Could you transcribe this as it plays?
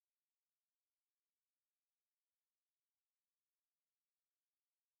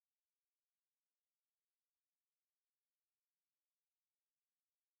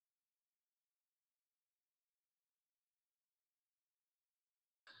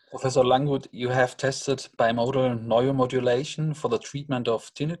Professor Langguth, you have tested bimodal neuromodulation for the treatment of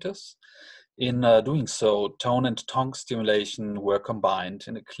tinnitus. In doing so, tone and tongue stimulation were combined.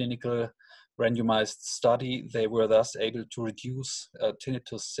 In a clinical randomized study, they were thus able to reduce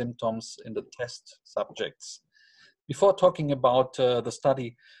tinnitus symptoms in the test subjects. Before talking about the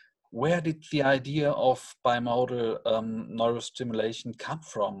study, where did the idea of bimodal neurostimulation come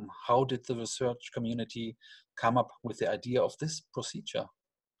from? How did the research community come up with the idea of this procedure?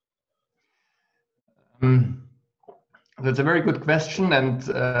 That's a very good question, and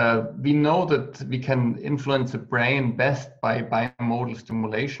we know that we can influence the brain best by bimodal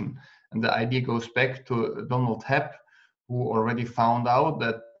stimulation. And the idea goes back to Donald Hebb, who already found out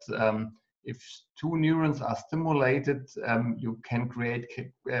that if two neurons are stimulated, you can create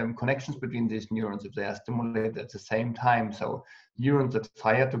connections between these neurons if they are stimulated at the same time. So neurons that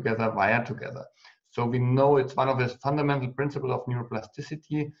fire together wire together. So we know it's one of the fundamental principles of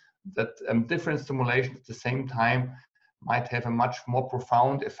neuroplasticity that different stimulation at the same time might have a much more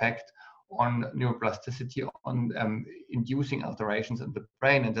profound effect on neuroplasticity, on inducing alterations in the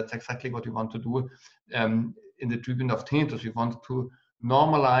brain. And that's exactly what we want to do in the treatment of tinnitus. We want to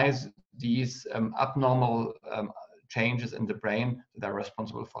normalize these abnormal changes in the brain that are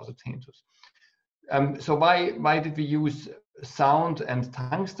responsible for the tinnitus. So why did we use sound and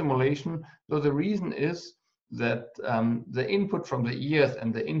tongue stimulation? So the reason is that the input from the ears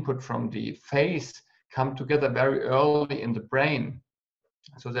and the input from the face come together very early in the brain.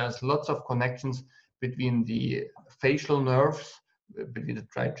 So there's lots of connections between the facial nerves, between the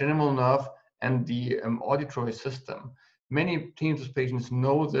trigeminal nerve and the auditory system. Many tinnitus patients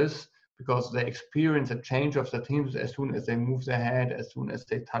know this because they experience a change of the tinnitus as soon as they move their head, as soon as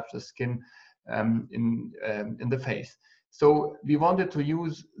they touch the skin in the face. So we wanted to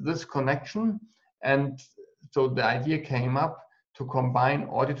use this connection, and so the idea came up to combine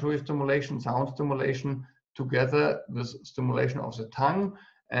auditory stimulation, sound stimulation, together with stimulation of the tongue.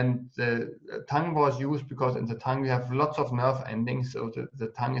 And the tongue was used because in the tongue we have lots of nerve endings, so the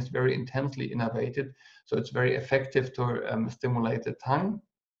tongue is very intensely innervated, so it's very effective to stimulate the tongue.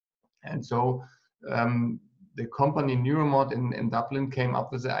 And so the company Neuromod in Dublin came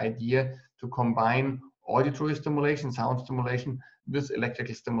up with the idea to combine auditory stimulation, sound stimulation, with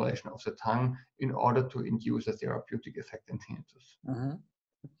electrical stimulation of the tongue in order to induce a therapeutic effect in tinnitus. Mm-hmm.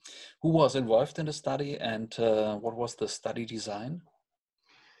 Who was involved in the study, and what was the study design?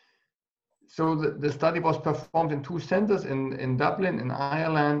 So the study was performed in two centers, in Dublin, in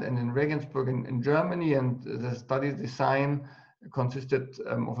Ireland, and in Regensburg in Germany. And the study design consisted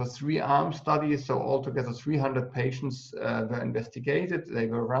of a 3-arm study. So altogether 300 patients were investigated. They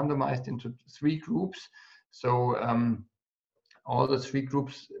were randomized into 3 groups. So all the 3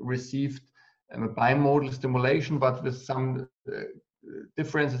 groups received bimodal stimulation, but with some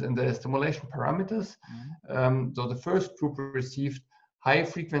differences in the stimulation parameters. So the first group received high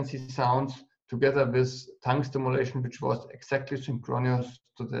frequency sounds together with tongue stimulation, which was exactly synchronous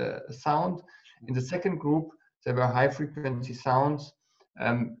to the sound. In the second group, there were high frequency sounds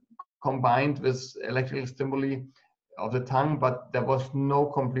combined with electrical stimuli of the tongue, but there was no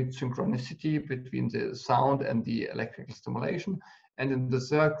complete synchronicity between the sound and the electrical stimulation. And in the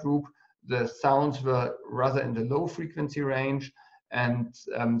third group, the sounds were rather in the low frequency range, and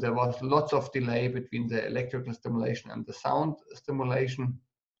there was lots of delay between the electrical stimulation and the sound stimulation.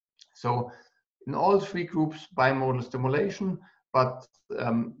 So in all 3 groups, bimodal stimulation, but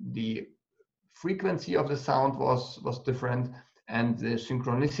the frequency of the sound was different, and the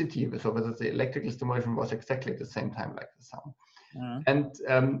synchronicity, so whether the electrical stimulation was exactly at the same time like the sound.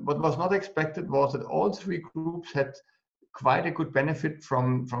 And what was not expected was that all 3 groups had quite a good benefit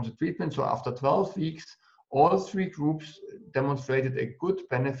from the treatment. So after 12 weeks, all 3 groups demonstrated a good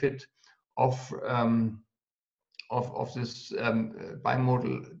benefit of this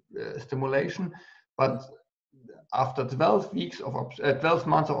bimodal stimulation. But after 12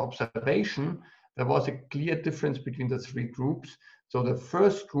 months of observation, there was a clear difference between the 3 groups. So the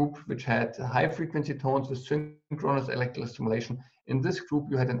first group, which had high frequency tones with synchronous electrical stimulation, in this group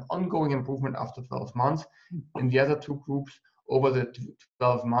you had an ongoing improvement after 12 months. In the other 2 groups, over the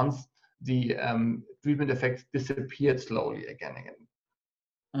 12 months, the treatment effect disappeared slowly again.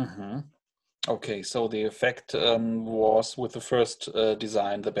 Mm-hmm. Okay, so the effect was with the first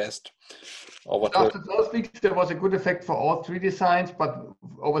design the best. After 12 weeks, there was a good effect for all 3 designs, but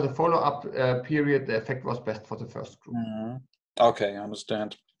over the follow-up period, the effect was best for the first group. Mm-hmm. Okay, I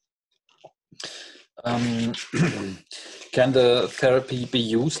understand. Can the therapy be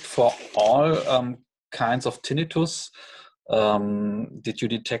used for all kinds of tinnitus? Did you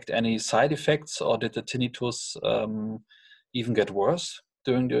detect any side effects, or did the tinnitus even get worse?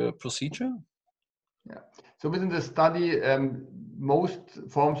 during the procedure? Yeah. So within the study, most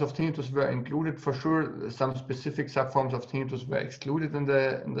forms of tinnitus were included. For sure, some specific subforms of tinnitus were excluded in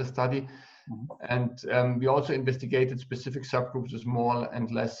the study. And we also investigated specific subgroups with more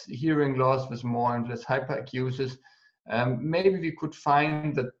and less hearing loss, with more and less hyperacusis. Maybe we could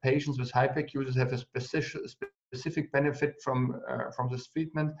find that patients with hyperacusis have a specific benefit from this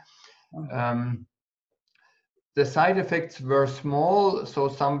treatment. The side effects were small, so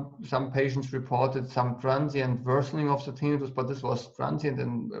some patients reported some transient worsening of the tinnitus, but this was transient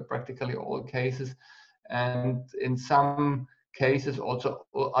in practically all cases. And in some cases, also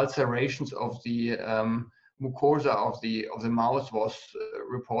ulcerations of the mucosa of the mouth was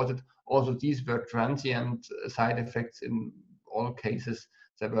reported. Also, these were transient side effects in all cases.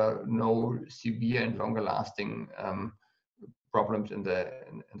 There were no severe and longer-lasting problems in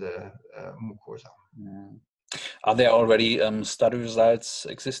the mucosa. Are there already study results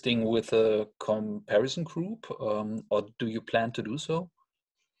existing with a comparison group, or do you plan to do so?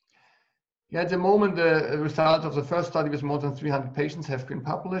 Yeah, at the moment, the result of the first study with more than 300 patients have been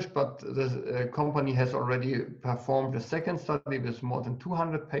published, but the company has already performed a second study with more than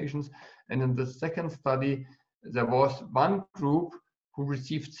 200 patients. And in the second study, there was one group who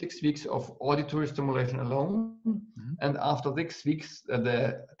received 6 weeks of auditory stimulation alone. And after 6 weeks,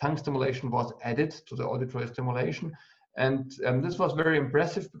 the tongue stimulation was added to the auditory stimulation. And this was very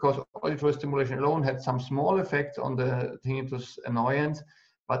impressive because auditory stimulation alone had some small effects on the tinnitus annoyance.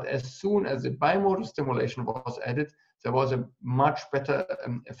 But as soon as the bimodal stimulation was added, there was a much better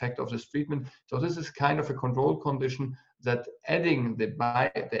effect of this treatment. So this is kind of a control condition that adding the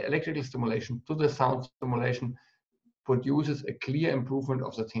electrical stimulation to the sound stimulation produces a clear improvement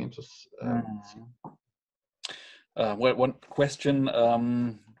of the tinnitus. Well, one question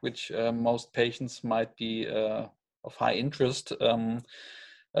which most patients might be of high interest,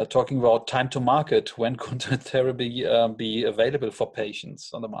 talking about time to market. When could the therapy be available for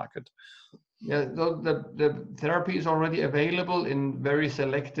patients on the market? Yeah, so the therapy is already available in very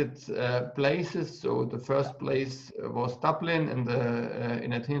selected places. So the first place was Dublin, in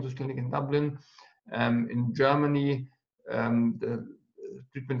a tinnitus clinic in Dublin. In Germany, the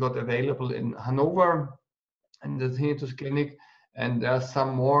treatment got available in Hanover, in the tinnitus clinic, and there are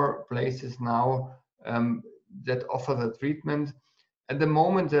some more places now that offer the treatment. At the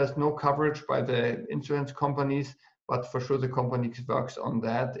moment, there's no coverage by the insurance companies, but for sure the company works on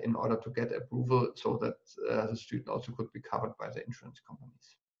that in order to get approval so that this treatment also could be covered by the insurance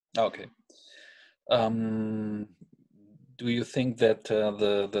companies. Okay. Do you think that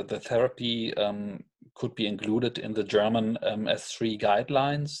the therapy could be included in the German S3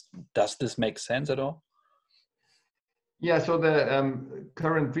 guidelines? Does this make sense at all? Yeah, so the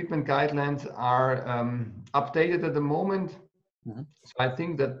current treatment guidelines are updated at the moment. So I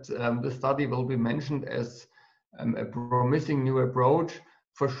think that the study will be mentioned as a promising new approach.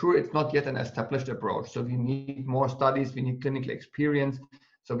 For sure, it's not yet an established approach. So we need more studies, we need clinical experience.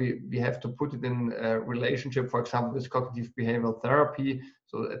 So we have to put it in a relationship, for example, with cognitive behavioral therapy.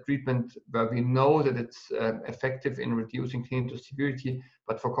 So a treatment where we know that it's effective in reducing tinnitus severity.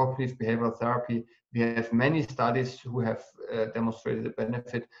 But for cognitive behavioral therapy, we have many studies who have demonstrated the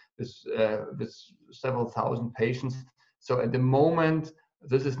benefit with several thousand patients. So at the moment,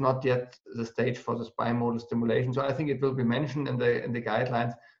 this is not yet the stage for this bimodal stimulation. So I think it will be mentioned in the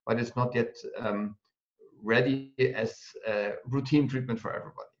guidelines, but it's not yet ready as a routine treatment for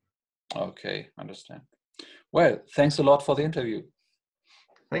everybody. Okay, understand. Well, thanks a lot for the interview.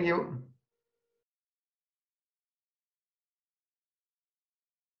 Thank you.